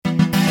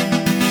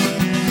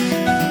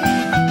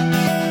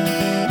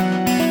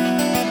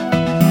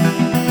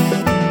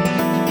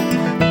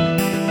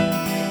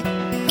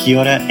Kia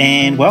ora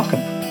and welcome.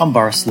 I'm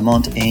Boris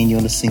Lamont and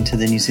you're listening to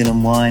the New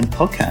Zealand Wine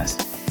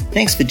Podcast.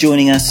 Thanks for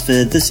joining us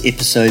for this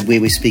episode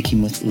where we're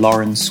speaking with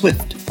Lauren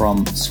Swift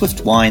from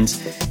Swift Wines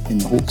in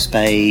the Hawke's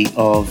Bay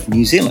of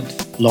New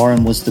Zealand.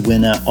 Lauren was the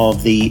winner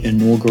of the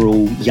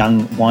inaugural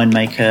Young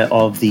Winemaker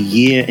of the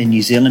Year in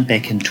New Zealand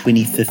back in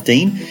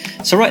 2015.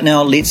 So right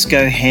now, let's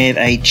go have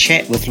a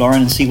chat with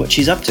Lauren and see what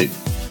she's up to.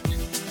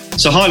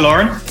 So hi,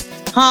 Lauren.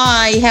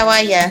 Hi, how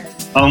are you?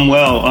 I'm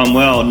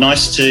well.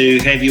 Nice to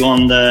have you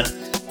on the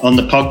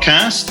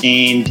podcast.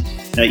 And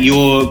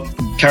you're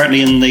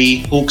currently in the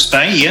Hawke's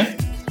Bay, yeah?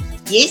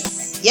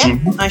 Yes, yeah,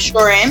 I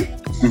sure am.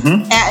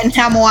 Mm-hmm. Out in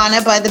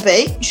Hamoana by the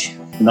beach.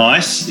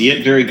 Nice.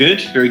 Yeah, very good.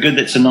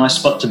 That's a nice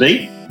spot to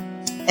be.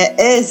 It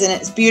is, and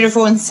it's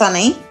beautiful and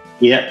sunny.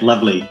 Yeah,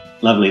 lovely.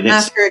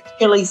 That's after a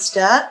chilly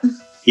start.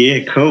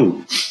 Yeah,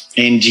 cool.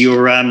 And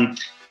you're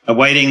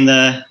awaiting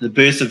the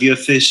birth of your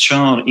first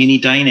child any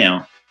day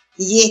now.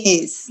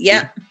 Yes,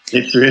 yeah.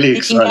 That's really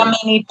exciting. You can come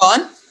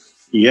anytime.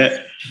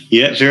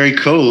 Yeah, very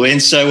cool.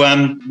 And so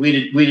where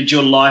did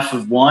your life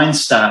of wine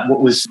start?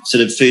 What was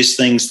sort of first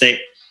things that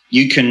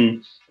you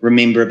can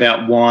remember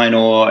about wine,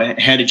 or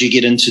how did you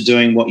get into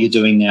doing what you're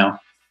doing now?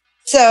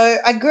 So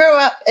I grew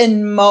up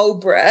in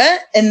Marlborough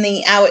in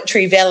the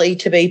Awatri Valley,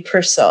 to be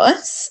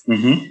precise,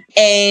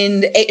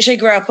 and actually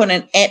grew up on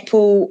an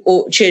apple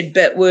orchard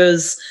but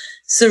was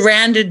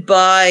surrounded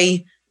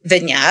by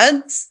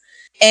vineyards.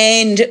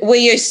 And we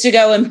used to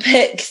go and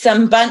pick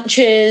some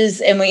bunches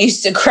and we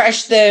used to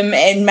crush them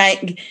and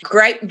make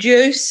grape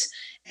juice.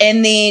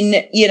 And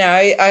then,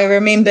 I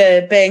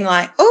remember being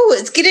like, oh,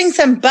 it's getting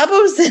some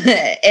bubbles in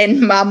it.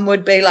 And Mum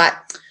would be like,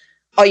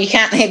 oh, you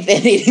can't have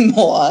that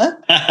anymore.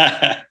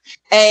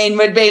 And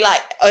would be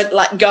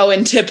like, go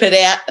and tip it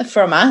out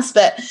from us.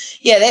 But,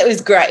 yeah, that was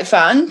great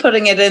fun,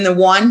 putting it in the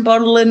wine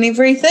bottle and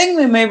everything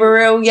when we were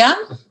real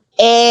young.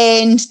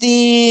 And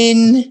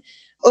then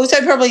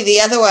also probably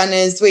the other one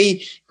is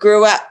we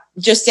grew up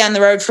just down the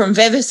road from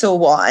Vavasor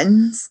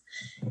Wines.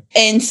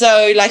 And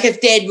so, like,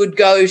 if Dad would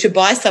go to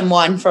buy some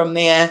wine from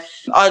there,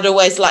 I'd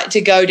always like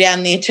to go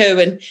down there too.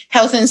 And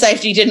health and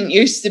safety didn't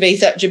used to be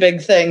such a big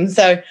thing.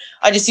 So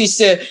I just used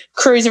to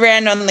cruise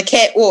around on the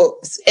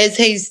catwalks as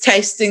he's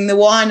tasting the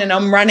wine and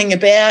I'm running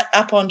about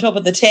up on top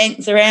of the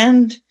tanks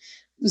around. It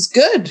was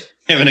good.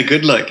 Having a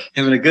good look.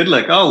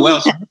 Oh,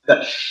 well.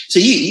 So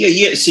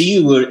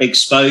you were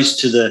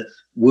exposed to the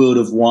world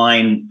of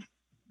wine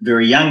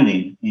very young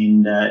then,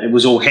 and it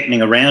was all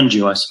happening around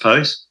you, I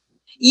suppose.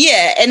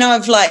 Yeah, and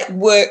I've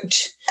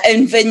worked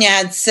in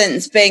vineyards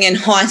since being in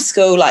high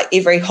school. Like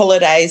every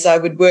holidays I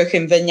would work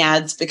in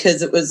vineyards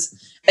because it was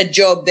a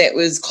job that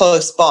was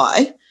close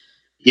by.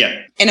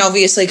 Yeah. And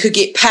obviously could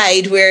get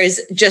paid,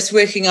 whereas just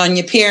working on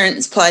your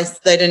parents' place,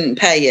 they didn't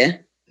pay you.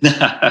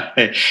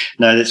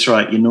 No, that's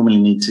right. You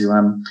normally need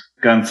to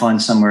go and find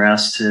somewhere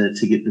else to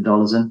get the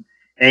dollars in.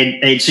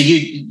 And so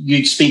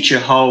you'd spent your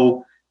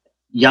whole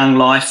young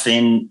life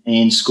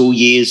and school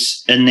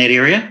years in that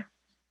area?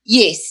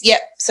 Yes,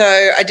 yep.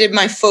 So I did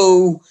my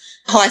full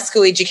high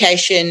school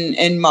education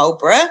in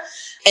Marlborough,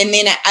 and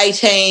then at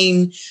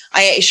 18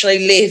 I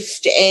actually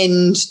left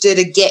and did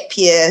a gap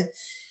year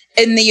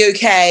in the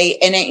UK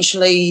and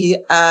actually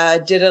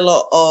did a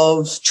lot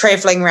of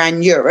travelling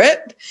around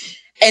Europe.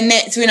 And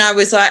that's when I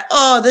was like,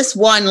 oh, this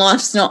wine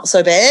life's not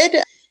so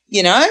bad.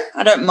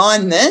 I don't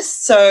mind this.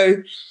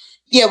 So,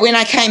 yeah, when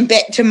I came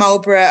back to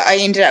Marlborough, I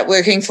ended up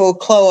working for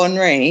Clos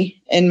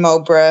Henri in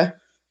Marlborough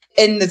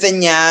in the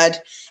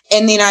vineyard.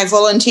 And then I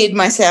volunteered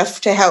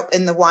myself to help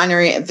in the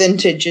winery at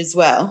Vintage as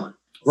well.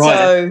 Right.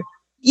 So,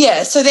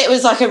 yeah, so that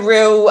was like a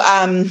real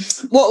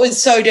what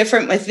was so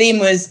different with them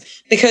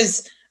was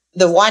because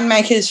the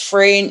winemaker's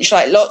French,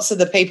 like lots of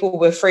the people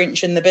were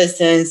French in the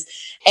business,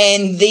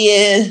 and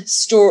their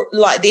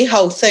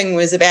whole thing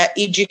was about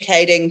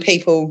educating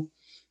people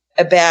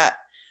about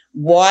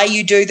why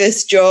you do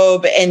this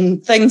job,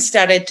 and things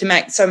started to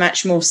make so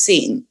much more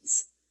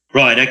sense.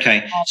 Right,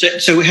 okay.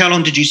 So how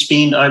long did you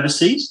spend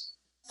overseas?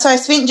 So I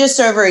spent just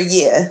over a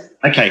year.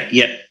 Okay,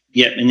 yep.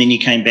 And then you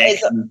came back.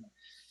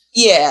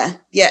 Yeah.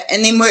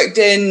 And then worked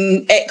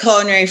at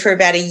Culinary for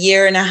about a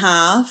year and a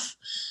half.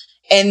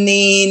 And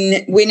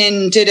then went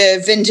and did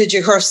a vintage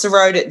across the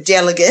road at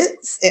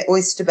Delegates at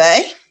Oyster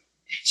Bay.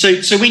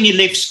 So when you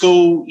left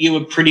school, you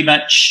were pretty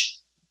much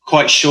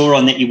quite sure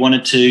on that you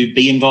wanted to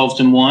be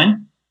involved in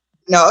wine?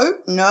 No,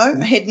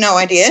 I had no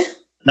idea.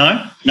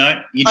 No.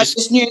 I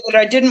just knew that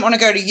I didn't want to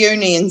go to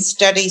uni and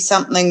study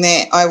something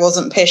that I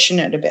wasn't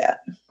passionate about.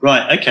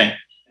 Right, okay.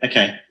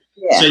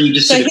 Yeah.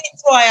 So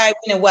that's why I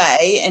went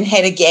away and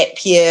had a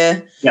gap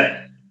year.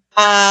 Yeah.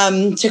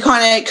 To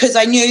kind of, because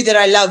I knew that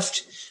I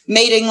loved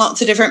meeting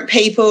lots of different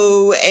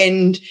people,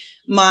 and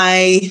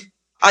I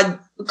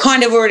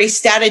kind of already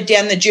started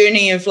down the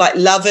journey of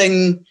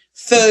loving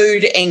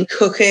food and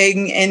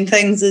cooking and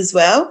things as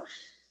well.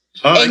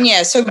 Oh. And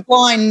yeah, so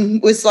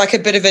wine was like a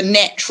bit of a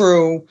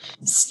natural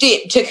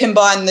step to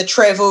combine the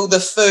travel, the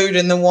food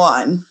and the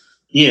wine.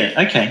 Yeah,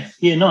 okay.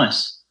 Yeah,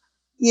 nice.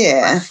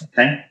 Yeah.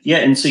 Okay. Yeah,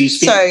 and so you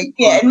spent... So,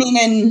 yeah, and then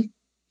in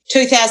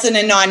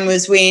 2009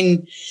 was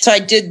when, so I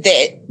did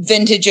that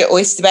vintage at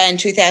Oyster Bay in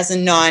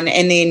 2009,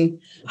 and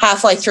then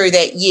halfway through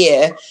that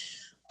year,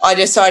 I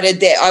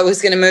decided that I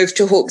was going to move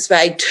to Hawke's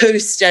Bay to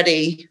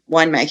study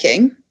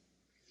winemaking.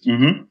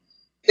 Mm-hmm.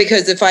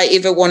 Because if I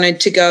ever wanted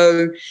to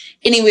go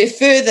anywhere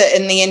further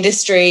in the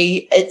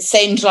industry, it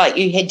seemed like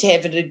you had to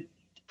have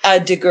a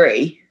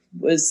degree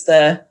was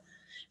the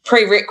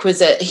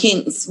prerequisite,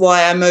 hence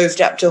why I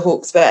moved up to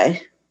Hawke's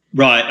Bay.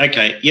 Right.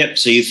 Okay. Yep.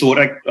 So you thought,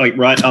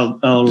 right,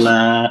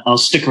 I'll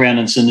stick around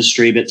in this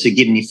industry, but to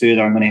get any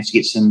further, I'm going to have to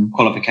get some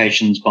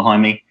qualifications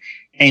behind me.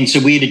 And so,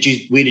 where did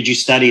you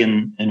study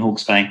in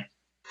Hawke's Bay?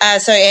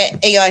 So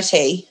at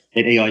EIT.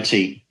 At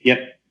EIT.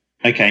 Yep.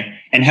 Okay.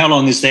 And how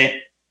long is that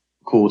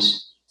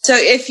course? So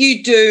if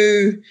you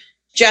do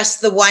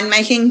just the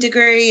winemaking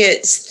degree,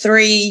 it's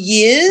 3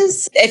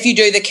 years. If you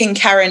do the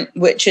concurrent,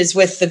 which is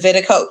with the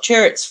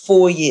viticulture, it's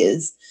 4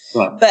 years.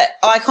 Right. But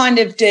I kind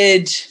of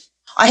did.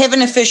 I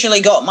haven't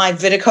officially got my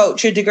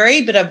viticulture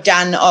degree, but I've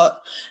done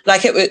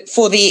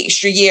for the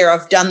extra year,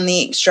 I've done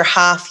the extra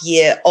half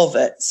year of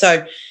it.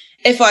 So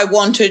if I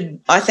wanted,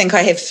 I think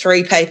I have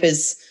 3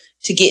 papers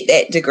to get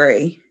that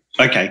degree.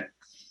 Okay.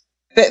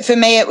 But for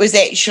me, it was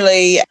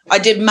actually, I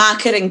did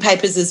marketing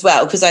papers as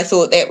well because I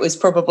thought that was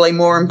probably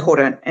more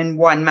important in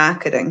wine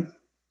marketing.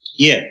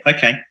 Yeah.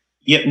 Okay.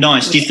 Yep.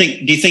 Nice. Do you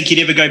think you'd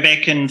ever go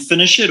back and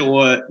finish it,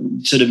 or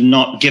sort of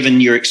not, given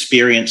your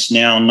experience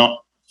now,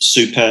 not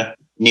super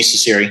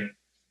necessary?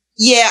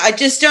 Yeah, I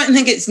just don't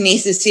think it's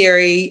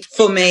necessary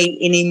for me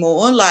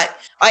anymore. Like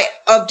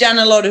I've done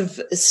a lot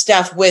of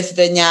stuff with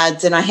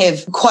vineyards and I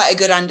have quite a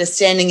good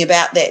understanding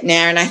about that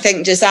now. And I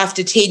think just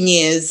after 10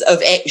 years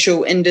of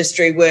actual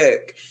industry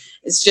work,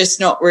 it's just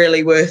not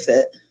really worth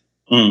it.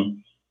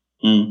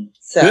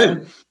 So.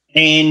 Good.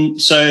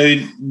 And so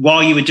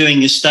while you were doing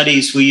your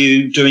studies, were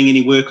you doing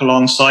any work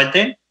alongside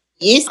that?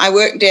 Yes, I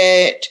worked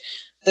at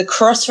the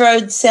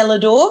Crossroads Cellar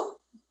Door,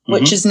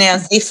 which is now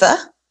Zephyr.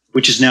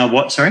 Which is now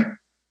what, sorry?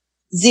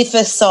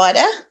 Zephyr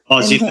Cider.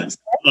 Oh, Zephyr.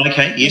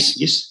 Okay,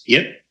 yes,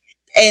 yep.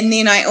 And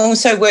then I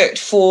also worked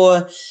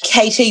for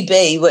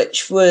KTB,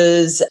 which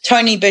was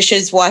Tony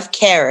Bish's wife,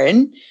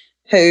 Karen,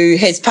 who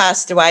has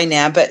passed away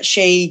now, but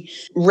she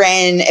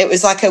ran, it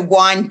was like a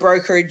wine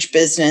brokerage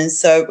business.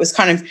 So it was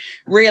kind of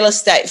real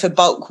estate for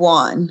bulk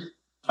wine.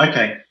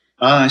 Okay.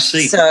 I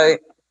see. So,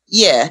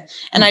 yeah.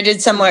 And I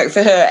did some work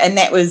for her, and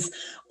that was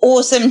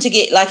awesome to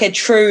get like a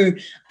true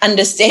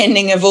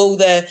understanding of all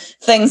the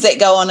things that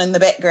go on in the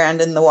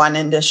background in the wine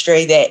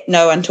industry that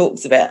no one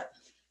talks about.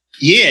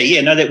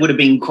 Yeah. No, that would have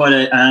been quite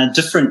a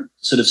different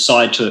sort of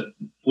side to it,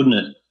 wouldn't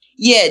it?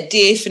 Yeah,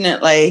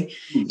 definitely.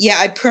 Yeah,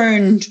 I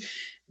pruned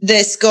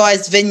this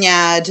guy's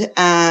vineyard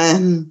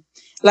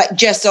like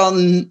just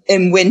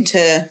in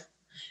winter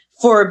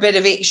for a bit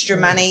of extra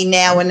money.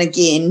 Now and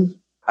again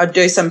I'd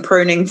do some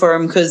pruning for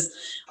him because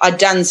I'd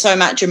done so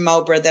much in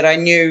Marlborough that I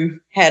knew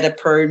how to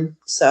prune.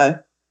 So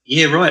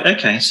yeah, right.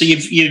 Okay, so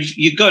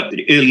you've got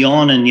early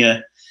on in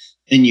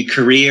your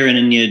career and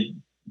in your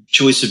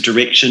choice of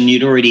direction,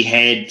 you'd already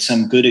had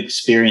some good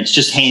experience,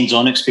 just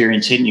hands-on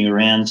experience, hadn't you,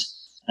 around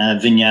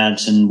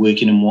vineyards and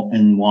working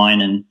in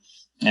wine, and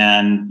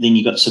then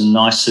you got some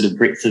nice sort of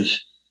breadth of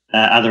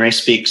other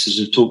aspects as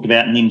we've talked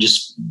about, and then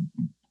just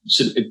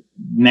sort of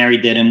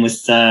married that in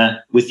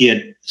with your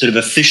sort of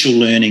official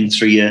learning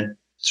through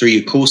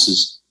your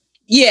courses.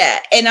 Yeah,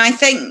 and I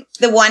think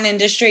the wine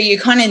industry, you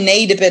kind of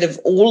need a bit of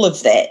all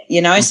of that,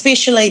 you know,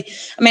 especially,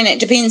 I mean,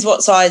 it depends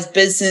what size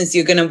business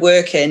you're going to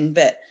work in,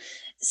 but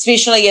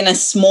especially in a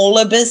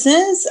smaller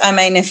business, I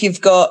mean, if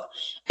you've got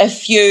a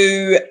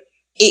few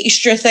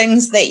extra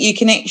things that you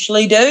can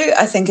actually do,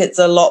 I think it's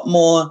a lot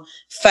more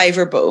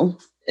favourable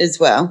as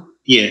well.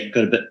 Yeah,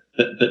 got a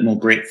bit more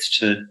breadth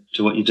to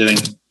what you're doing.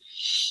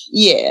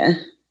 Yeah.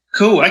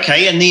 Cool.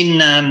 Okay, and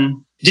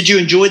then did you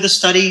enjoy the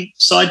study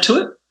side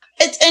to it?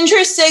 It's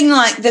interesting,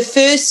 like the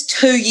first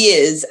 2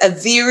 years are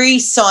very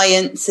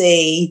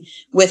sciencey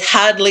with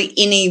hardly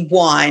any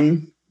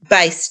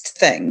wine-based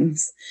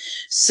things.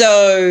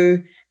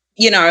 So,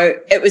 you know,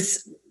 it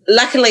was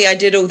luckily I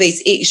did all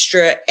these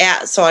extra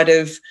outside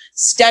of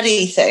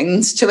study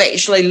things to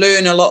actually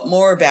learn a lot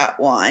more about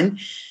wine.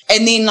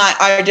 And then,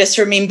 like, I just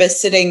remember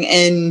sitting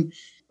in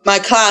my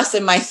class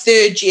in my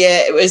third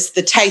year, it was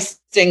the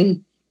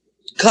tasting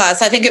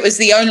class. I think it was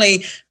the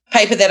only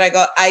paper that I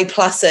got A+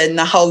 in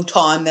the whole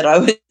time that I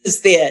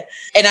was there.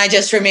 And I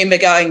just remember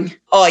going,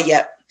 oh,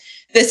 yeah,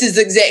 this is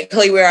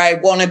exactly where I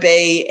want to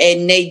be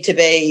and need to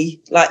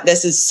be. Like,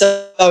 this is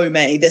so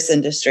me, this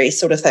industry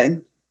sort of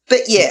thing.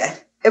 But, yeah,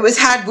 it was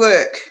hard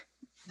work,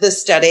 the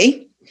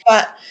study.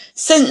 But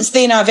since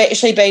then, I've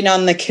actually been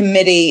on the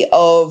committee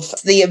of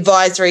the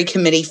advisory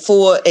committee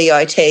for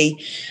EIT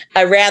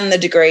around the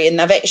degree, and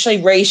they've actually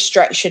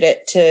restructured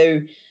it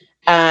to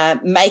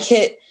make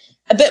it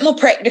a bit more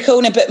practical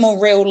and a bit more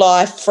real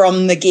life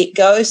from the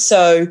get-go.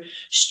 So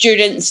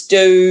students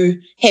do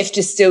have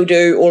to still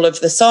do all of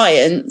the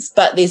science,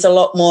 but there's a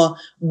lot more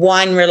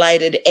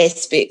wine-related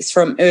aspects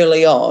from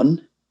early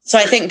on. So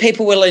I think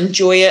people will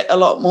enjoy it a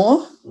lot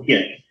more.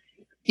 Yeah.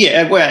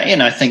 Yeah,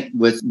 well, I think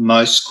with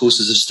most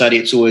courses of study,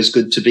 it's always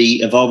good to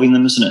be evolving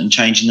them, isn't it, and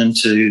changing them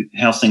to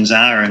how things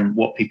are and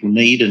what people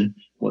need and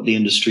what the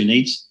industry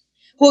needs.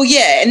 Well,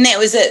 yeah, and that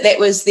was it. That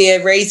was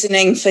their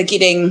reasoning for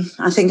getting,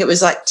 I think it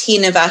was like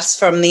 10 of us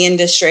from the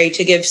industry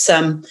to give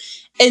some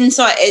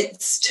insight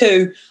as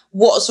to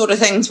what sort of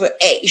things were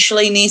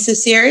actually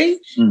necessary.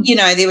 You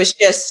know,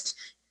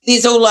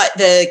 there's all like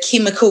the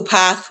chemical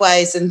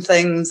pathways and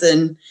things,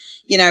 and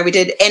you know, we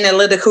did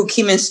analytical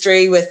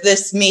chemistry with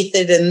this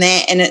method and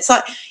that, and it's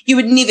like you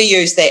would never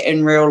use that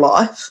in real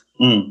life.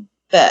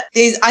 But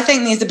I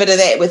think there's a bit of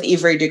that with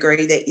every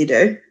degree that you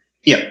do.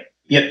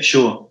 Yep,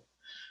 sure.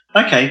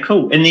 Okay,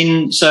 cool. And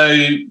then so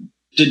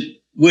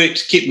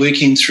kept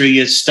working through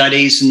your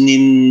studies, and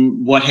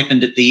then what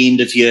happened at the end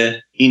of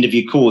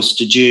your course?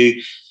 Did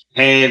you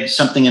have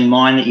something in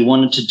mind that you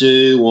wanted to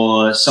do,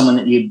 or someone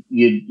that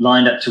you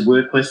lined up to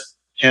work with?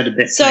 How did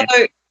that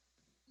go?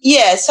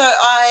 So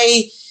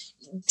I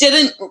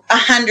didn't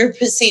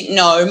 100%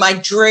 know. My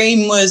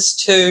dream was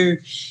to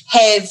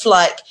have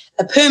like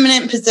a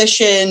permanent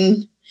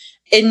position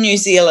in New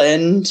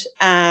Zealand,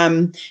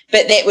 but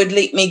that would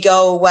let me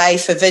go away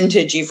for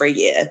vintage every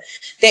year.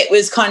 That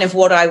was kind of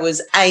what I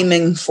was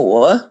aiming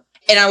for,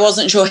 and I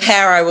wasn't sure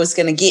how I was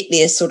going to get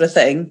there, sort of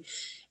thing.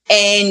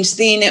 And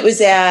then it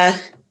was our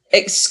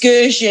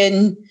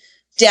excursion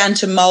down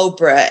to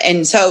Marlborough,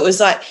 and so it was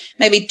like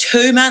maybe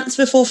 2 months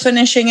before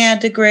finishing our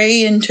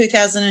degree in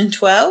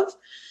 2012.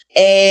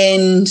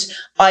 And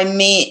I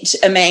met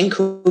a man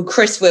called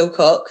Chris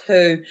Wilcock,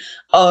 who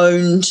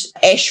owned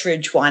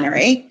Ashridge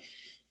Winery,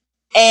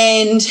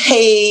 and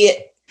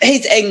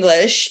he's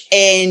English,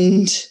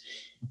 and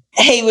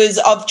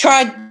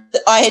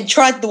I had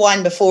tried the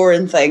wine before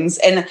and things,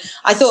 and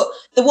I thought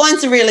the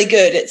wines are really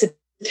good. It's a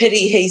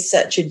pity he's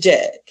such a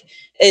dick.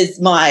 That's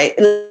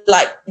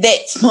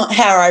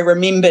how I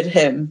remembered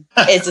him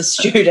as a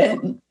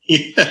student.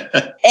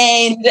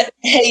 And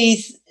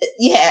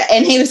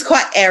he was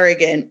quite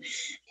arrogant,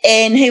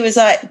 and he was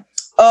like,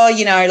 oh,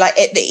 you know, like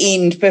at the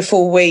end,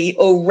 before we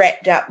all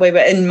wrapped up, we were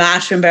in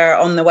Martinborough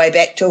on the way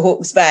back to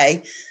Hawke's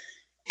Bay,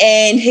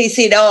 and he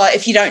said, oh,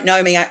 if you don't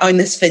know me, I own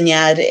this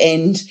vineyard,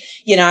 and,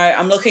 you know,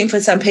 I'm looking for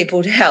some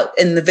people to help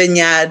in the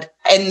vineyard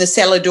and the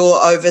cellar door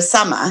over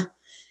summer.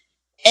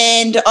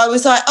 And I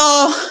was like,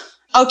 oh,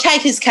 I'll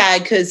take his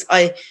card because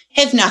I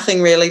have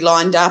nothing really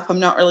lined up. I'm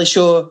not really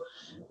sure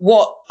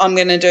what I'm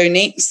going to do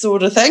next,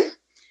 sort of thing.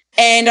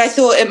 And I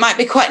thought it might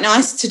be quite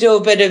nice to do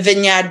a bit of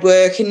vineyard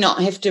work and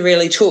not have to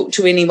really talk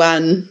to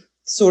anyone,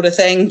 sort of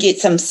thing, get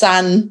some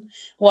sun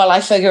while I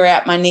figure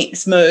out my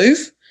next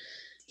move.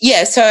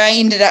 Yeah, so I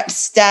ended up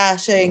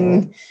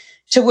starting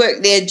to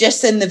work there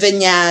just in the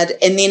vineyard,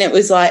 and then it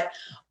was like,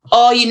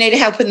 oh, you need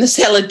help in the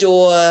cellar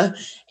door.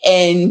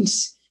 And,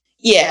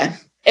 yeah,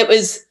 it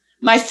was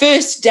my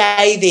first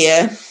day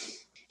there,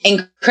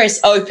 and Chris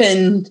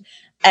opened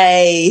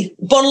a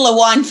bottle of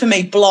wine for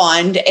me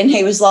blind, and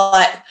he was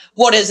like,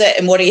 what is it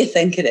and what do you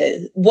think it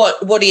is?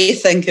 What do you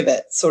think of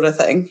it, sort of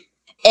thing?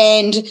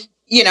 And,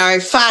 you know,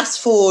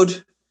 fast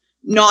forward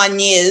 9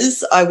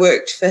 years, I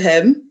worked for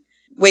him.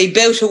 We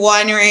built a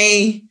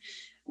winery.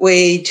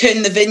 We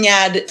turned the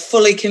vineyard,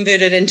 fully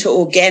converted into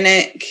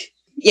organic.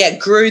 Yeah,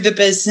 grew the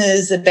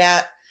business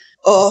about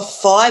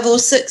 5 or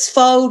 6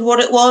 fold what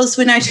it was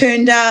when I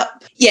turned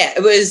up. Yeah,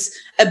 it was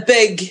a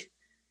big...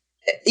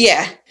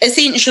 Yeah,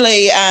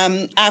 essentially,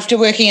 after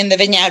working in the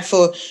vineyard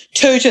for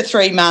 2 to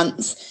 3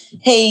 months,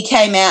 he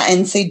came out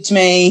and said to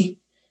me,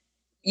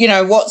 you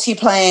know, what's your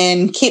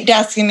plan? Kept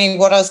asking me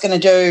what I was going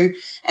to do.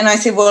 And I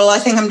said, well, I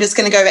think I'm just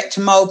going to go back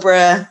to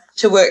Marlborough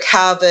to work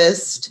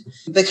harvest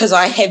because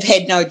I have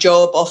had no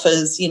job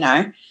offers, you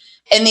know.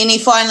 And then he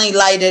finally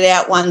laid it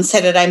out one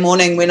Saturday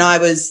morning when I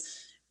was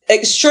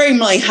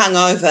extremely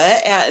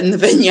hungover out in the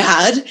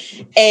vineyard.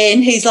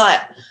 And he's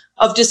like,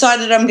 I've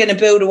decided I'm going to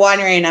build a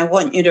winery and I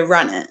want you to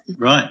run it.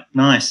 Right,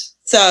 nice.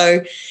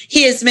 So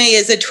here's me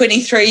as a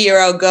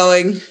 23-year-old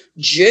going,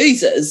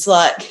 Jesus,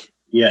 like,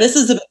 this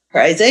is a bit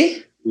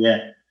crazy.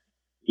 Yeah.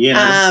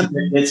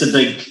 That's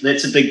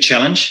a big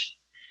challenge.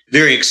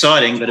 Very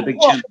exciting, but a big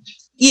challenge.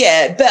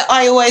 Yeah, but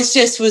I always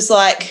just was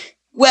like,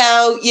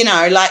 well, you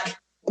know, like,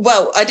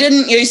 well, I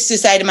didn't used to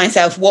say to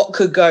myself what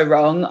could go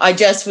wrong. I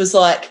just was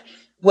like,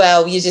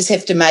 well, you just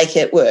have to make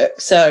it work.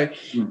 So,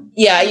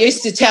 yeah, I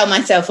used to tell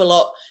myself a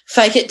lot,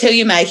 fake it till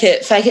you make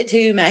it, fake it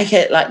till you make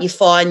it, like you're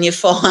fine.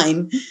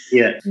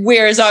 Yeah.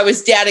 Whereas I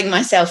was doubting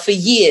myself for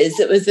years.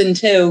 It was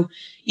until,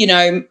 you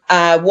know,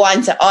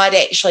 wines that I'd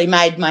actually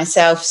made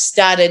myself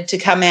started to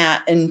come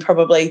out in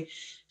probably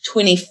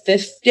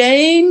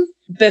 2015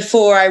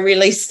 before I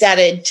really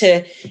started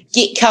to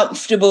get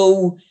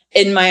comfortable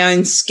in my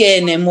own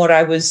skin and what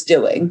I was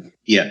doing.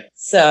 Yeah.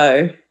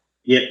 So.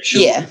 Yeah,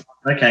 sure. Yeah.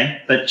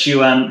 Okay, but you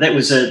that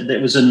was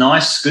a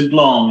nice, good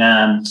long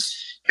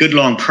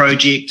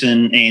project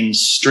and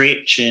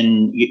stretch,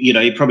 and you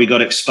know you probably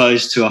got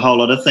exposed to a whole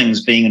lot of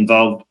things being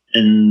involved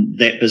in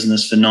that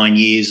business for 9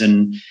 years,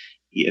 and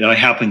you know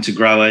helping to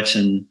grow it,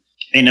 and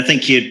I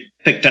think you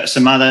picked up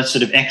some other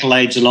sort of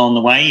accolades along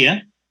the way. Yeah.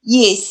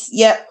 Yes,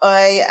 yep.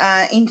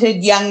 I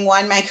entered Young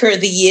Winemaker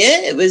of the Year.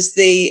 It was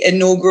the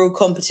inaugural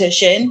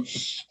competition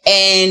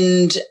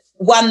and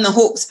won the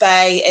Hawke's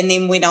Bay and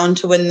then went on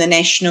to win the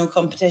national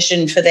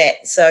competition for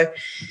that. So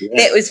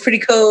that was pretty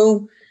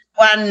cool.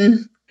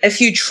 Won a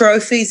few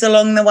trophies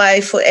along the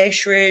way for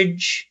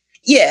Ashridge.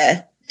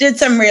 Yeah, did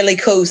some really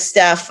cool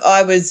stuff.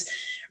 I was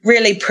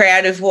really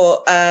proud of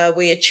what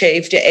we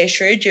achieved at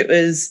Ashridge. It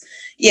was,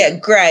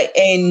 great.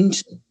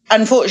 And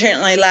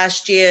unfortunately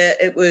last year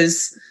it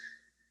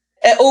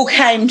all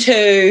came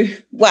to,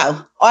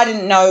 I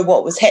didn't know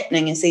what was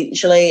happening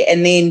essentially.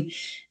 And then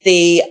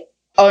the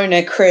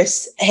owner,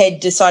 Chris,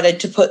 had decided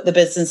to put the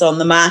business on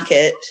the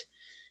market,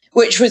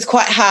 which was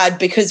quite hard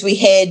because we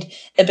had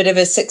a bit of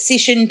a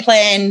succession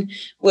plan,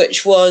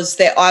 which was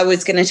that I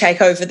was going to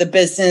take over the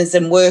business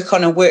and work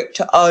on a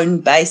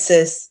work-to-own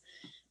basis,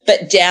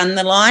 but down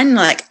the line,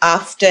 like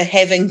after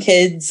having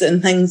kids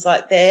and things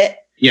like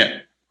that. Yeah.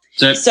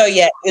 So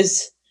it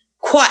was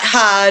quite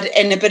hard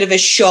and a bit of a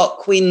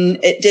shock when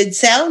it did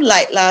sell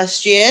late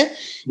last year,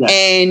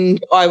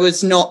 and I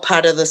was not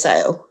part of the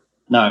sale.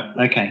 No,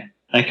 okay.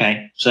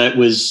 So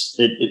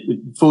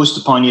it forced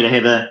upon you to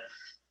have a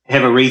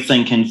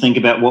rethink and think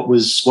about what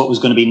was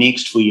going to be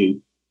next for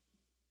you.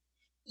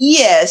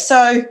 Yeah,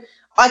 so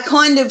I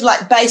kind of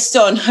based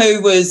on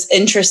who was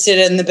interested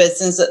in the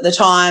business at the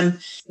time,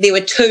 there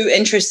were two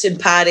interested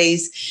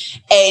parties,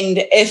 and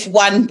if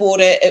one bought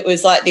it, it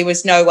was there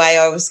was no way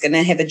I was going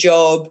to have a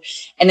job,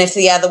 and if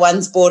the other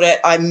ones bought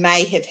it, I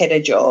may have had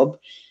a job.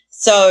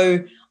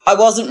 So I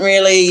wasn't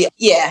really,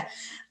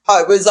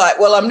 I was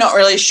well, I'm not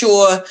really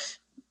sure.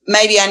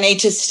 Maybe I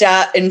need to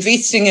start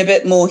investing a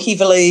bit more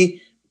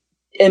heavily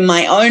in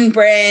my own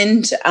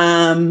brand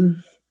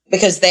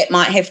because that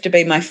might have to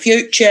be my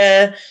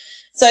future.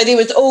 So there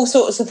was all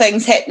sorts of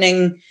things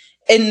happening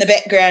in the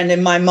background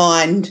in my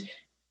mind,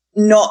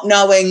 not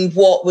knowing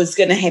what was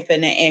going to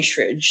happen at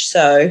Ashridge.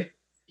 So,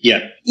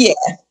 yeah.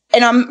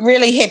 And I'm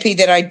really happy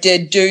that I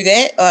did do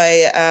that.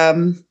 I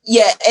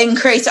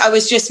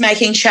was just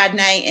making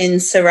Chardonnay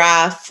and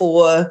Syrah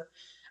for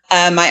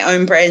my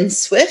own brand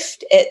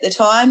Swift at the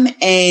time.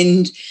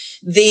 And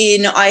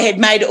then I had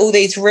made all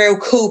these real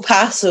cool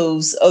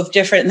parcels of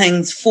different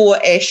things for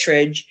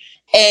Ashridge.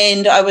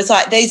 And I was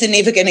these are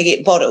never going to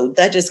get bottled.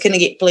 They're just going to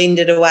get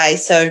blended away.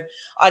 So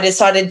I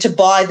decided to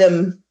buy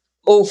them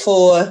all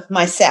for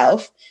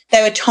myself.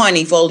 They were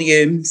tiny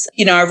volumes,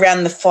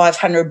 around the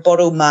 500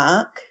 bottle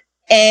mark.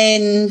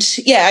 And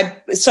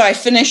so I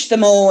finished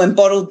them all and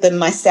bottled them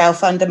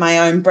myself under my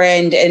own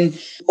brand. And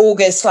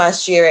August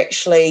last year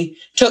actually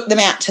took them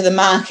out to the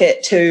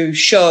market to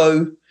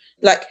show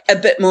a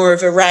bit more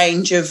of a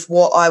range of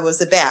what I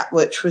was about,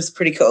 which was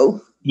pretty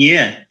cool.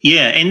 Yeah.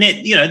 And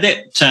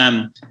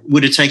that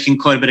would have taken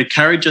quite a bit of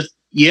courage,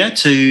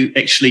 to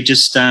actually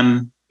just,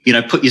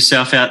 put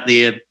yourself out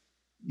there,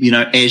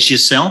 as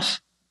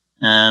yourself,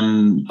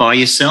 by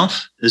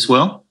yourself as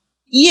well.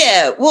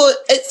 Yeah, well,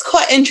 it's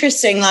quite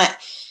interesting.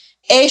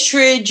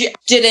 Ashridge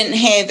didn't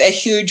have a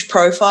huge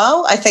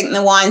profile. I think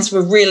the wines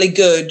were really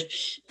good,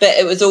 but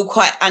it was all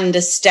quite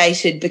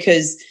understated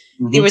because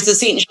there was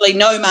essentially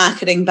no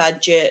marketing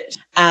budget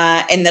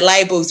and the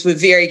labels were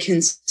very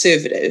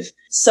conservative.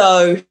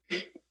 So,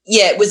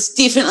 it was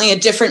definitely a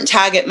different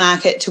target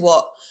market to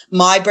what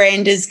my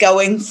brand is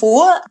going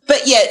for.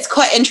 But, it's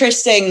quite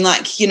interesting,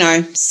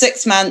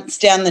 6 months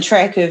down the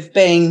track of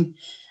being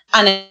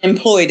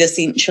unemployed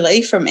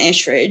essentially from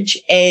Ashridge,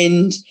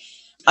 and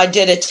I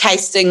did a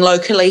tasting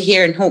locally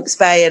here in Hawke's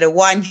Bay at a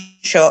wine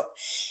shop,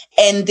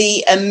 and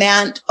the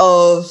amount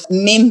of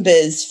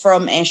members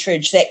from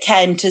Ashridge that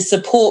came to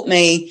support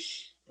me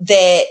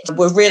that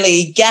were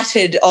really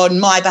gutted on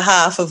my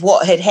behalf of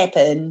what had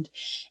happened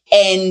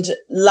and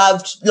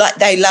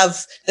they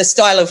love the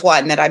style of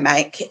wine that I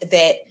make,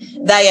 that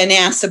they are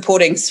now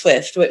supporting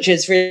Swift, which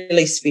is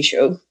really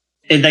special.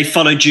 And they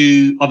followed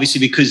you obviously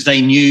because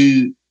they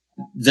knew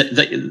that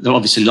they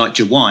obviously liked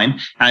your wine.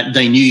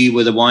 They knew you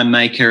were the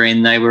winemaker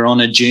and they were on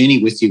a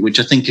journey with you, which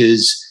I think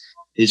is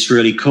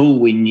really cool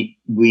when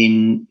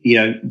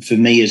for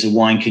me as a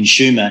wine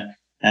consumer,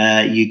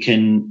 you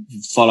can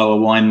follow a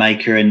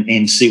winemaker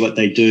and see what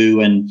they do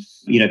and,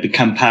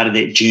 become part of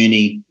that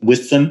journey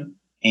with them.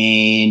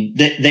 And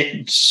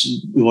that's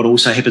what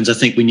also happens, I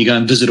think, when you go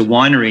and visit a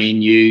winery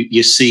and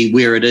you see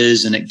where it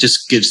is, and it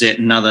just gives that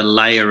another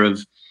layer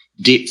of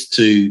depth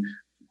to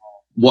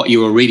what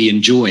you're already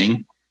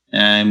enjoying.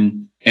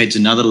 Adds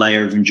another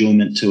layer of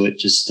enjoyment to it,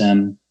 just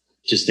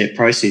that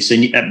process.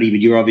 And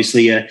you're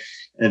obviously a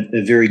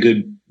very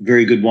good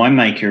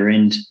winemaker.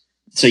 And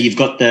so you've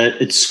got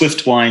it's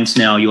Swift Wines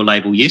now, your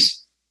label,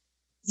 yes?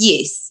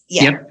 Yes.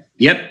 Yeah.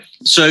 Yep.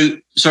 So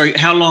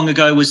how long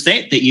ago was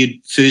that you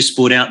first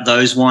brought out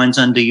those wines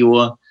under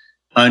your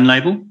own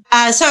label?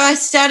 So I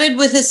started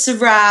with a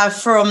Syrah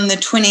from the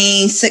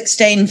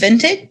 2016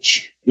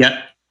 vintage.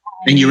 Yep.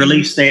 And you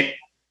released that,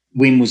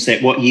 when was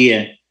that? What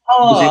year?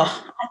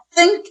 I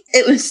think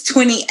it was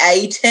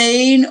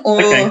 2018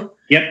 or... Okay.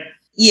 Yep.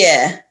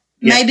 Yeah.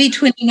 maybe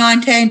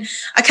 2019.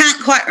 I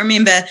can't quite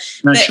remember.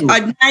 No, but sure.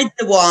 I'd made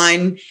the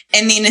wine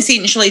and then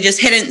essentially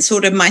just hadn't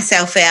sorted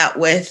myself out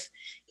with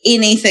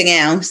anything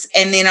else.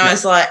 And then I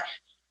was like,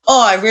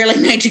 I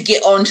really need to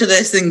get onto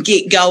this and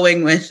get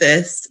going with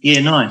this. Yeah,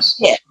 nice.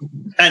 Yeah.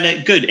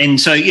 And good. And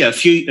so, a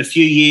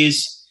few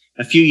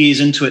years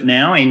into it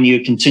now, and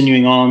you're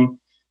continuing on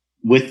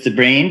with the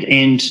brand.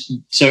 And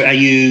so are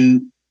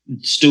you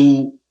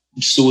still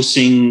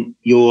sourcing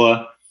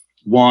your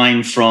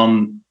wine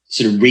from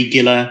sort of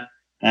regular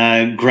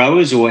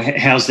growers, or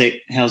how's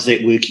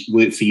that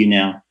work for you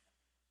now?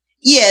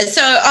 Yeah,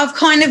 so I've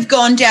kind of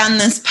gone down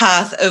this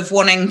path of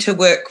wanting to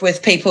work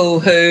with people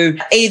who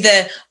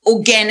either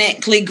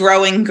organically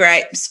growing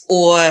grapes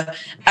or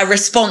are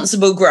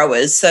responsible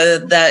growers. So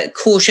they're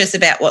cautious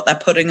about what they're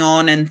putting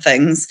on and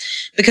things,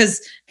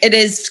 because it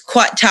is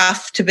quite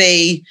tough to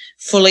be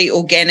fully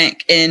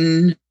organic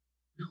in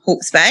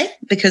Hawke's Bay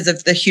because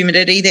of the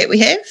humidity that we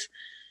have.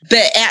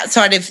 But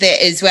outside of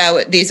that as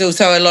well, there's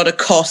also a lot of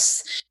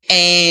costs,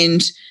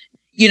 and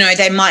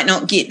they might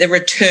not get the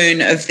return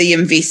of the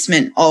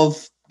investment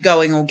of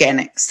going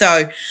organic.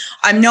 So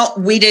I'm not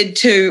wedded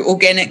to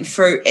organic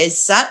fruit as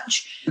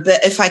such,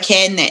 but if I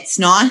can, that's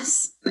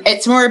nice.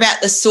 It's more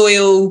about the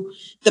soil,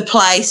 the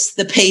place,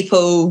 the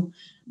people,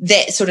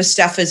 that sort of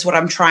stuff is what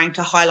I'm trying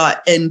to highlight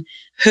in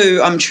who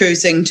I'm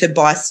choosing to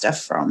buy stuff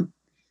from.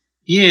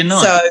 Yeah,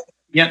 nice. So,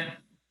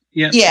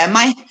 yeah.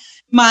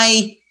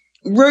 My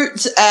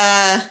roots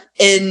are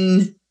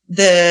in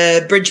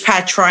the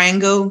Bridgepath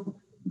Triangle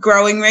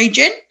growing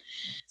region.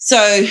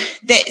 So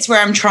that's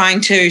where I'm trying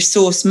to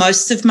source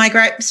most of my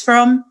grapes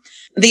from.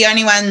 The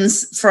only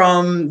ones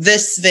from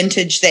this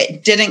vintage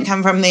that didn't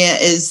come from there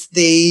is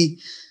the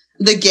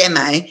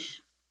Gamay.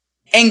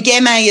 And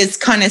Gamay is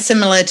kind of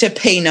similar to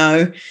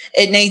Pinot.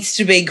 It needs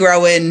to be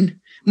grown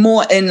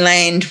more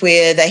inland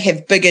where they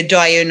have bigger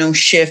diurnal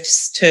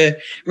shifts to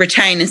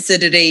retain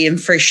acidity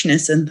and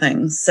freshness and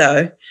things.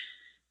 So,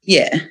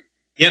 yeah.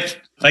 Yep.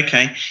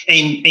 Okay.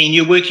 And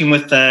you're working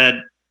with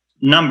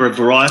number of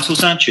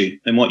varietals, aren't you,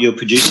 in what you're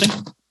producing?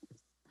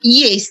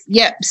 Yes,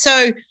 yep.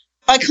 So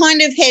I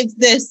kind of have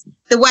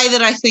the way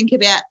that I think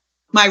about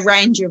my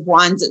range of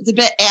wines, it's a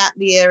bit out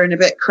there and a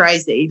bit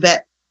crazy,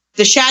 but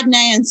the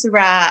Chardonnay and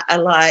Syrah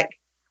are like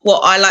what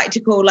I like to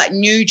call like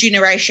new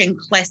generation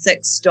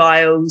classic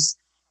styles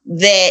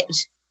that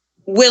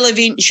will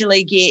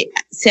eventually get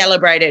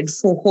celebrated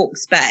for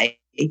Hawke's Bay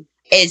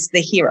as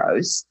the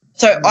heroes.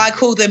 So I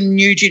call them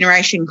new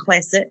generation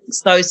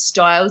classics, those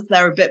styles.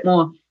 They're a bit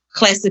more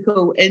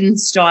classical in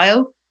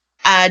style,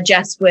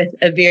 just with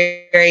a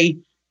very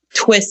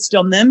twist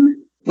on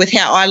them with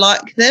how I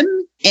like them.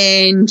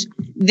 And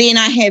then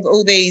I have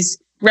all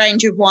these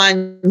range of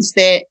wines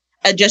that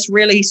are just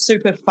really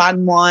super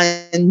fun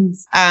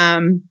wines,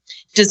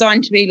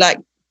 designed to be like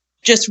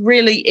just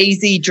really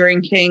easy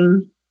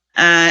drinking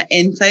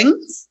and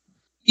things.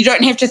 You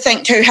don't have to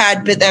think too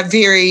hard, but they're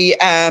very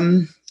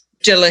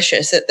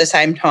delicious at the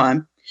same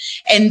time.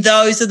 And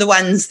those are the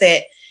ones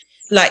that,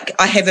 like,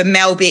 I have a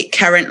Malbec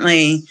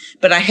currently,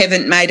 but I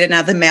haven't made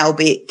another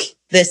Malbec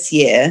this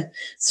year,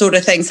 sort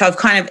of thing. So I've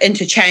kind of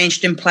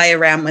interchanged and play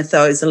around with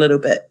those a little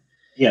bit.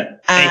 Yeah.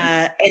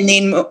 And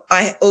then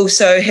I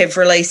also have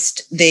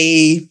released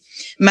the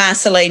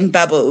Marceline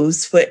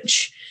Bubbles,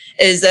 which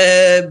is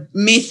a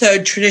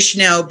Méthode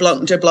Traditionnelle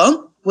Blanc de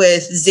Blanc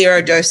with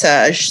zero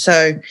dosage.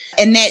 So,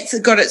 and that's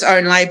got its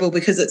own label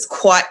because it's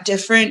quite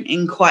different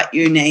and quite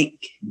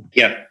unique.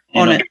 Yeah.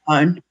 On its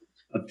own.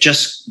 I've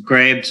just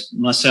grabbed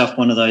myself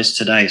one of those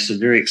today, so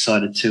very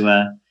excited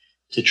to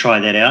try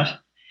that out.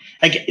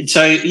 Okay,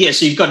 so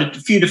you've got a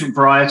few different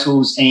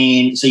varietals,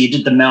 and so you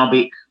did the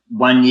Malbec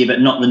one year, but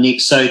not the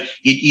next. So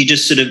you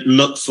just sort of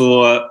look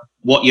for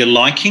what you're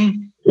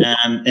liking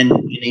in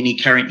any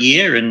current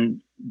year and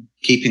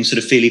keeping sort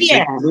of fairly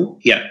flexible.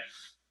 Yeah.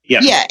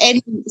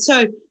 And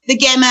so the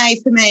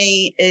Gamay for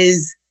me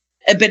is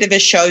a bit of a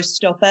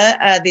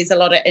showstopper. There's a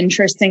lot of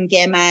interest in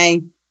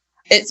Gamay.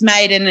 It's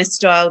made in a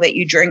style that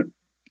you drink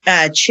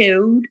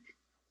chilled,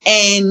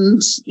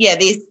 and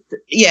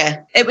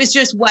it was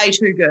just way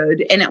too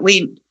good, and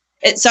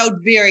it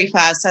sold very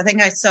fast. I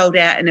think I sold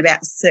out in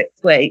about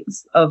 6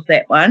 weeks of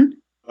that one.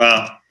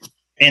 Wow.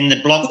 And the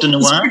Blanc de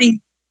Noir?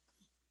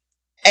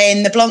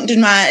 And the Blanc de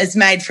Noir is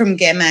made from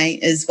Gamay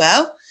as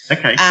well.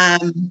 Okay.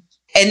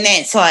 And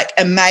that's like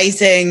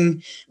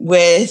amazing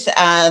with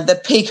the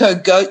Pico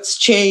goat's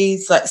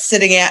cheese, like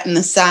sitting out in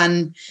the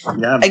sun.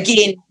 Yeah.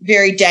 Again,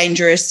 very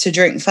dangerous to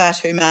drink far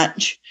too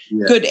much.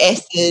 Yeah. Good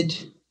acid.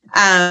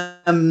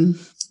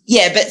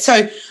 But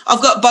so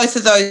I've got both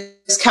of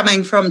those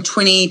coming from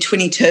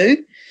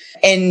 2022.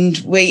 And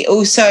we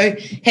also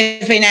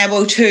have been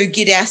able to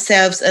get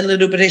ourselves a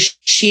little bit of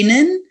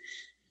Chenin.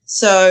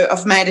 So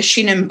I've made a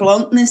Chenin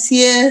Blanc this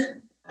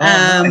year.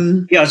 I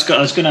was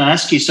going to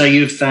ask you, so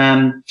you've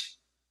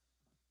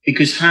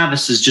because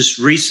harvest has just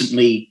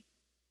recently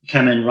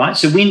come in, right?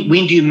 So when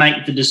do you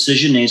make the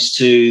decision as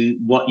to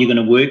what you're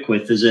going to work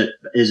with? Is it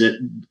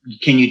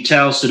can you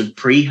tell sort of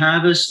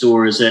pre-harvest,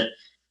 or is it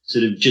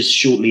sort of just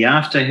shortly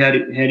after? How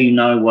do you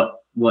know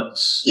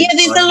What's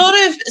there's a lot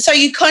of, so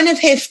you kind of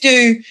have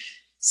to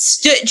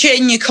stitch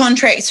in your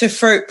contracts for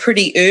fruit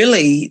pretty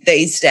early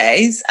these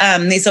days.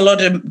 There's a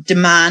lot of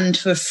demand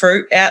for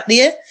fruit out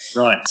there.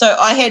 Right. So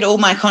I had all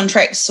my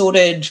contracts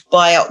sorted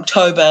by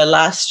October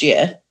last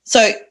year.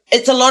 So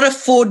it's a lot of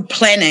forward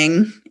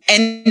planning.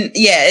 And,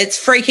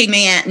 it's freaking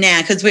me out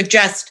now because we've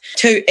just,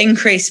 to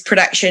increase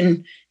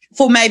production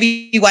for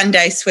maybe one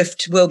day,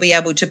 Swift will be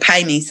able to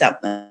pay me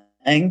something.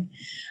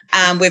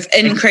 We've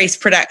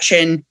increased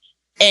production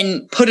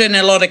and put in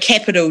a lot of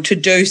capital to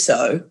do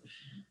so.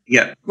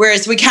 Yeah.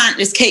 Whereas we can't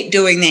just keep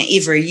doing that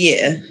every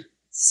year.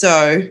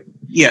 So, so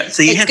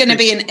it's going to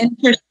be an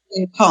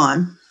interesting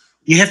time.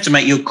 You have to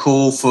make your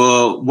call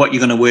for what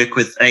you're going to work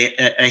with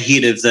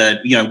ahead of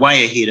the,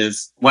 way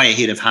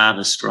ahead of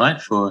harvest,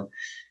 right? For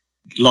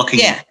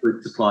locking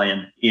fruit supply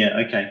in. Yeah.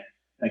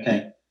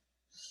 Okay.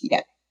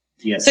 Yeah.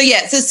 Yeah. So,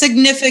 it's a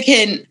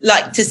significant,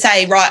 like to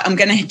say, right, I'm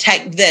going to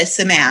take this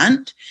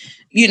amount,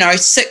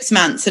 6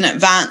 months in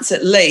advance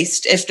at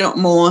least, if not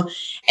more.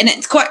 And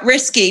it's quite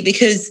risky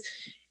because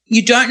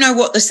you don't know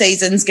what the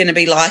season's going to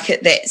be like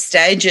at that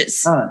stage.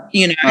 It's,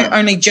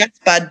 only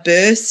just bud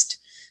burst.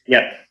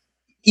 Yeah.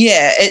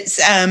 Yeah, it's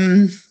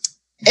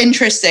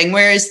interesting.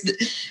 Whereas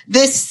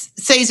this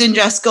season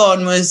just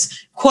gone was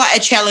quite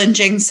a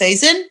challenging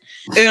season.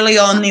 Early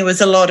on, there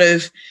was a lot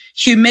of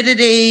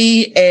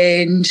humidity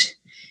and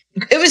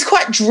it was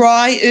quite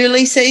dry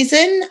early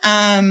season.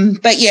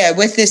 But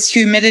with this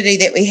humidity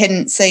that we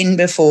hadn't seen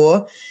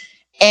before,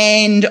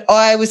 and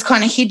I was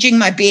kind of hedging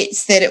my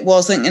bets that it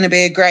wasn't going to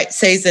be a great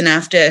season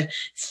after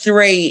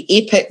 3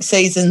 epic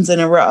seasons in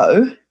a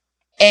row.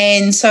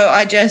 And so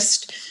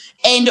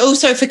and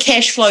also for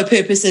cash flow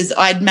purposes,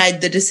 I'd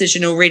made the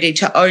decision already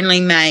to only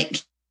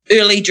make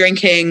early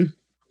drinking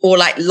or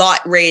like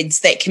light reds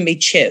that can be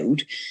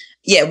chilled.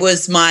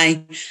 Was my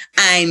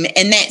aim.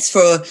 And that's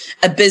for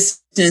a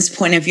business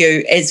point of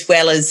view as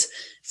well as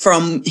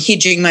from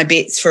hedging my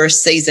bets for a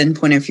season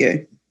point of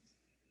view.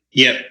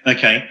 Yeah,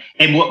 okay.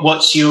 And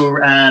what's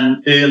your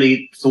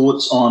early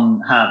thoughts on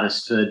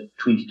harvest for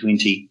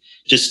 2020?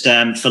 Just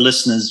for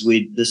listeners,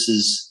 this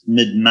is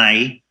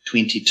mid-May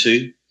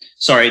 22.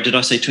 Sorry, did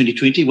I say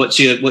 2020? What's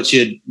your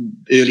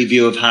early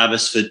view of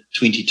harvest for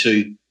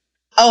 22?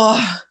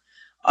 Oh,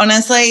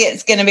 honestly,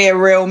 it's going to be a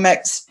real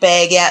mixed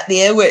bag out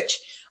there, which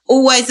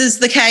always is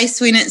the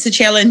case when it's a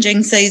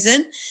challenging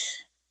season.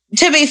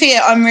 To be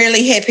fair, I'm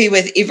really happy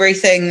with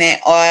everything that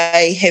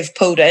I have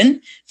pulled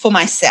in for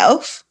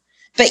myself.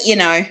 But,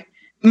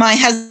 my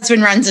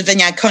husband runs a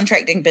vineyard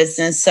contracting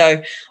business,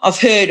 so I've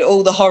heard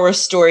all the horror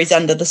stories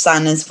under the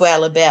sun as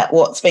well about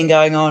what's been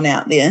going on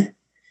out there.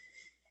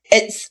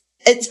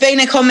 It's been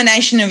a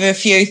combination of a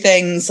few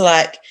things,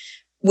 like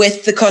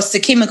with the cost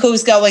of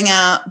chemicals going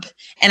up,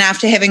 and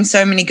after having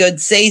so many good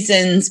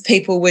seasons,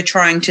 people were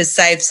trying to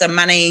save some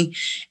money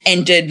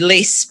and did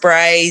less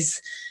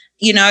sprays,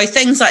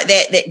 things like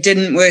that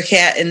didn't work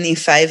out in their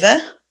favour.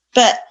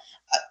 But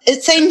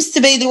it seems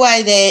to be the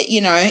way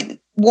that,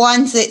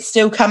 wines that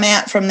still come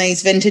out from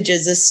these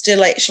vintages are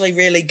still actually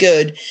really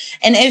good.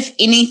 And if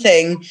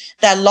anything,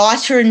 they're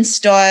lighter in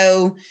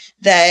style.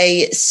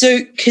 They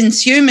suit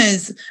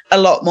consumers a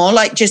lot more,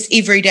 like just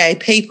everyday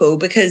people,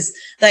 because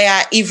they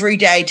are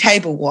everyday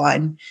table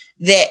wine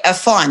that are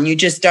fine.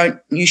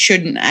 You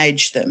shouldn't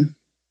age them.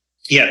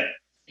 Yeah.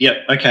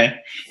 Okay.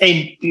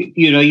 And,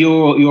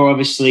 you're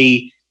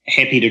obviously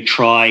happy to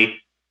try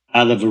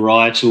other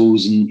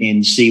varietals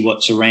and see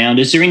what's around.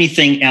 Is there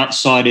anything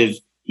outside of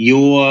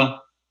your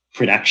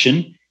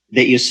production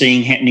that you're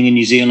seeing happening in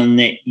New Zealand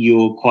that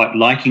you're quite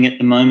liking at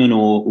the moment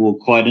or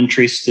quite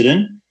interested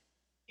in?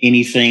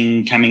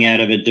 Anything coming out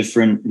of a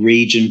different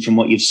region from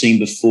what you've seen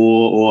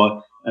before,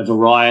 or a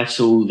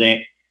varietal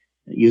that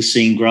you're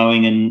seeing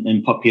growing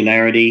in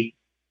popularity?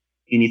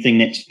 Anything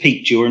that's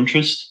piqued your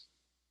interest?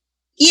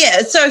 Yeah,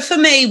 so for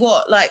me,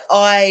 what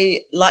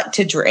I like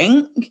to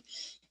drink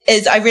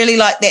is I really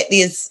like that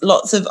there's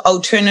lots of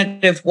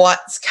alternative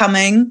whites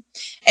coming,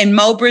 and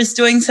Marlborough's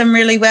doing some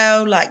really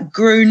well, like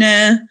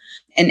Gruner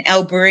and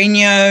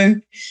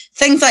Albarino,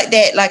 things like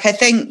that. Like I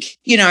think,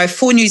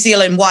 for New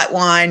Zealand, white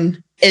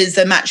wine is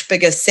a much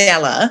bigger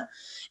seller,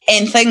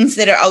 and things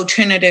that are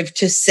alternative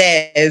to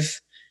Sav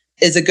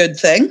is a good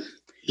thing.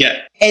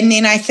 Yeah. And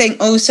then I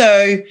think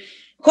also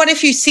quite a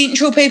few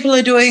central people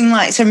are doing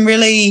like some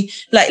really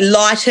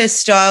lighter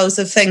styles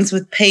of things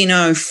with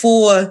Pinot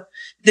for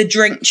the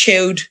drink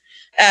chilled,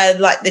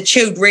 like the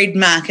chilled red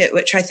market,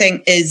 which I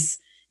think is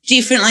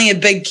definitely a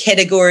big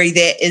category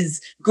that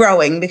is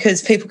growing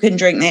because people can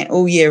drink that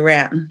all year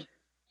round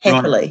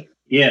happily. Right.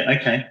 Yeah,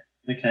 okay.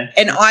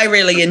 And I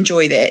really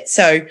enjoy that.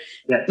 So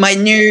my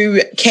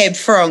new Cab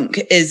Franc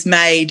is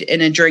made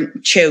in a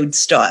drink chilled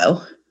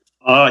style.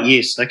 Oh,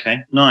 yes.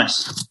 Okay,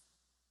 nice.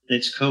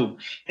 That's cool.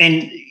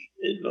 And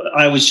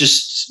I was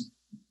just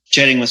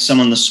chatting with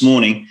someone this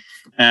morning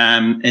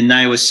and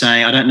they were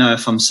saying, I don't know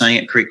if I'm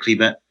saying it correctly,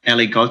 but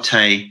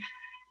Aligoté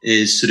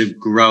is sort of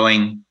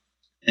growing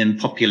in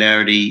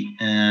popularity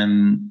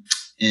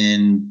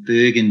in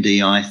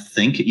Burgundy, I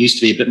think. It used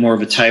to be a bit more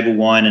of a table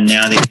wine, and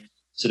now they're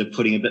sort of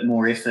putting a bit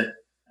more effort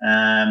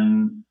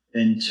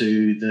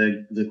into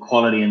the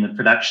quality and the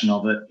production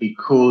of it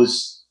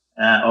because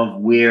of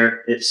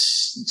where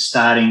it's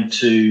starting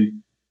to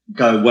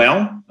go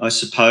well, I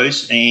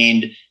suppose,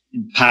 and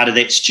part of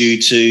that's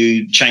due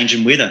to change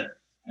in weather.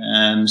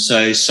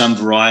 So some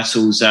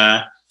varietals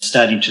are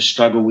starting to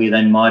struggle where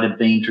they might have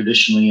been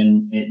traditionally,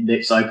 and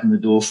that's opened the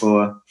door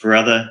for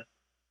other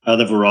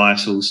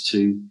varietals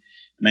to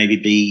maybe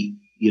be,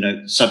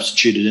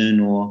 substituted in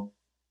or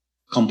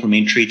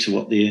complementary to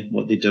what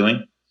they're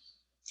doing.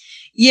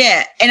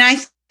 Yeah, and I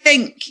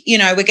think,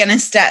 we're going to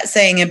start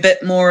seeing a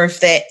bit more of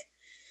that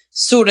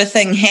sort of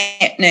thing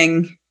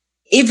happening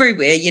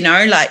everywhere,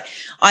 like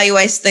I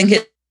always think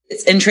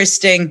it's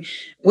interesting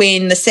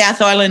when the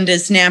South Island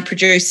is now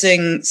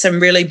producing some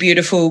really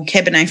beautiful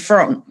Cabernet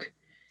Franc.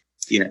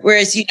 Yeah.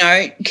 Whereas,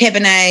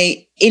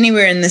 Cabernet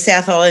anywhere in the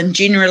South Island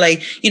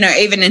generally,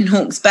 even in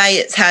Hawke's Bay,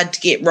 it's hard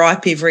to get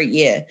ripe every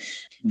year.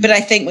 But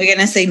I think we're going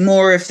to see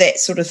more of that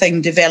sort of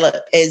thing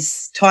develop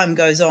as time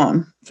goes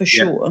on, for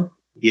sure.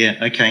 Yeah,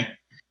 okay.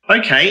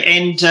 Okay,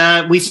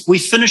 and we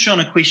finish on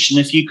a question.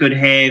 If you could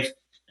have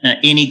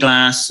any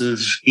glass of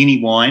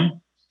any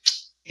wine,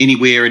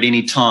 anywhere at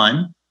any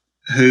time,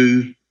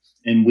 who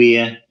and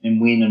where and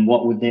when and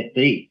what would that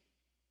be?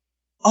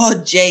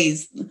 Oh,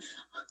 geez.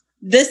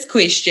 This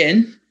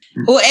question.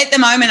 Well, at the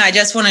moment, I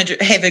just want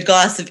to have a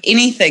glass of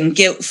anything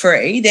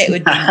guilt-free. That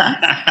would be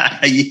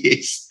nice.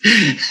 Yes.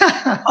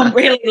 I'm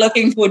really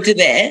looking forward to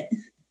that.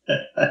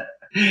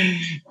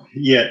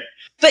 Yeah.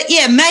 But,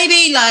 yeah,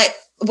 maybe like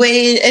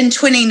we're in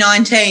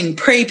 2019,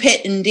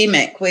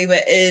 pre-pandemic, we were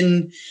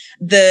in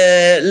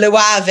the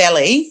Loire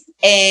Valley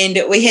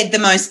and we had the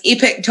most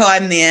epic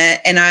time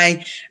there. And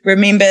I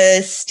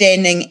remember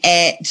standing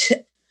at,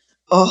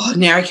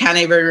 now I can't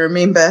even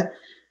remember,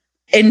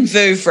 in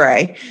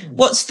Vouvray.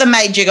 What's the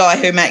major guy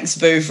who makes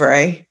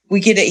Vouvray?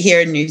 We get it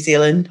here in New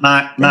Zealand.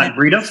 Mark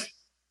Bredoff?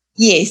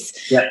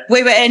 Yes. Yeah.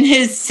 We were in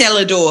his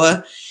cellar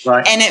door.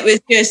 Right. And it was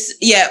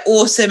just,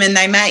 awesome. And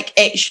they make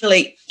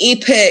actually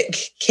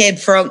epic Cab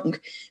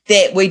Franc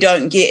that we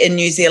don't get in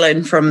New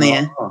Zealand from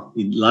there. Oh,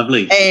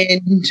 lovely.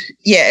 And,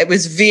 it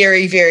was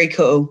very, very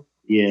cool.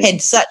 Yeah.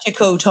 Had such a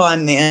cool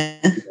time there.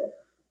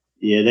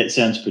 Yeah, that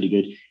sounds pretty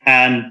good.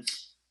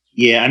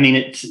 Yeah, I mean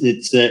it's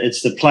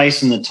the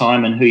place and the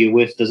time and who you're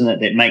with, doesn't it?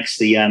 That makes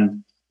the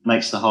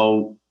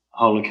whole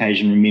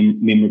occasion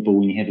memorable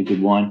when you have a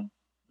good wine.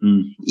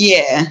 Mm.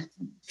 Yeah,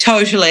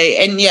 totally.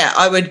 And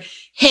I would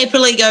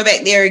happily go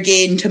back there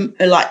again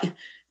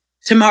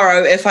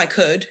tomorrow if I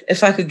could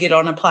get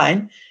on a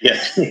plane.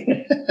 Yeah,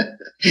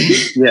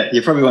 yeah.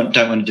 You probably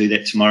don't want to do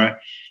that tomorrow.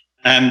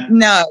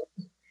 No.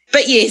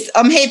 But yes,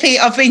 I'm happy.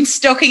 I've been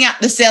stocking up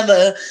the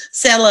cellar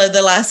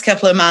the last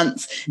couple of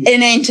months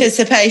in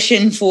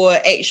anticipation for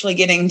actually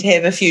getting to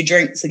have a few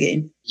drinks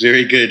again.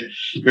 Very good.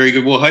 Very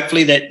good. Well,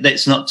 hopefully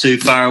that's not too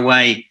far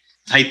away.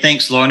 Hey,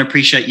 thanks, Lauren.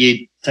 Appreciate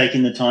you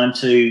taking the time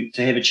to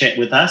have a chat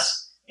with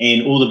us,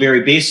 and all the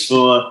very best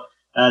for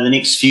the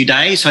next few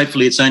days.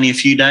 Hopefully it's only a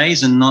few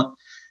days and not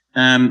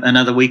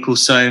another week or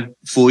so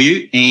for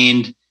you.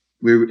 And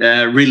we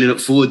really look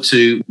forward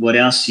to what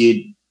else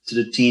you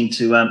tend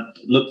to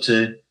look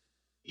to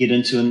get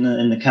into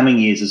in the coming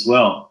years as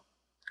well.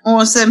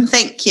 Awesome.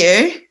 Thank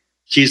you.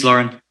 Cheers,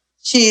 Lauren.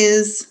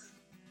 Cheers.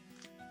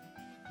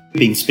 We've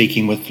been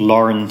speaking with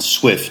Lauren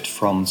Swift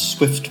from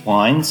Swift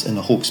Wines in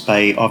the Hawke's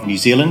Bay of New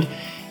Zealand.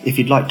 If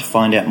you'd like to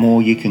find out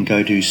more, you can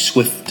go to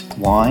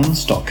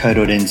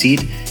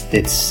swiftwines.co.nz.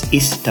 That's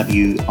SWIFT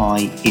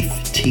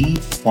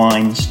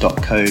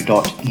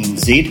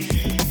wines.co.nz.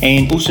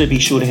 And also be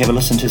sure to have a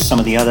listen to some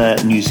of the other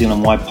New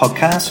Zealand-wide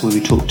podcasts where we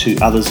talk to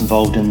others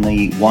involved in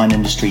the wine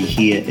industry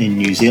here in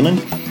New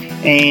Zealand.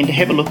 And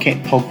have a look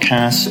at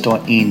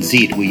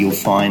podcast.nz where you'll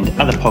find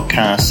other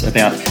podcasts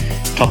about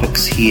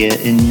topics here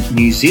in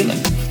New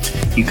Zealand.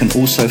 You can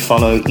also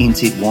follow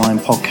NZ Wine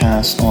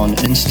Podcast on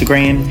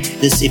Instagram.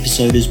 This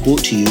episode is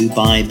brought to you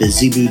by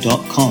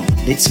Bizibu.com.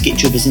 Let's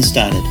get your business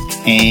started.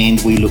 And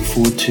we look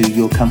forward to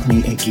your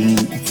company again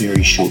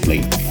very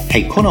shortly.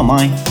 Hey, kono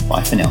mai.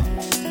 Bye for now.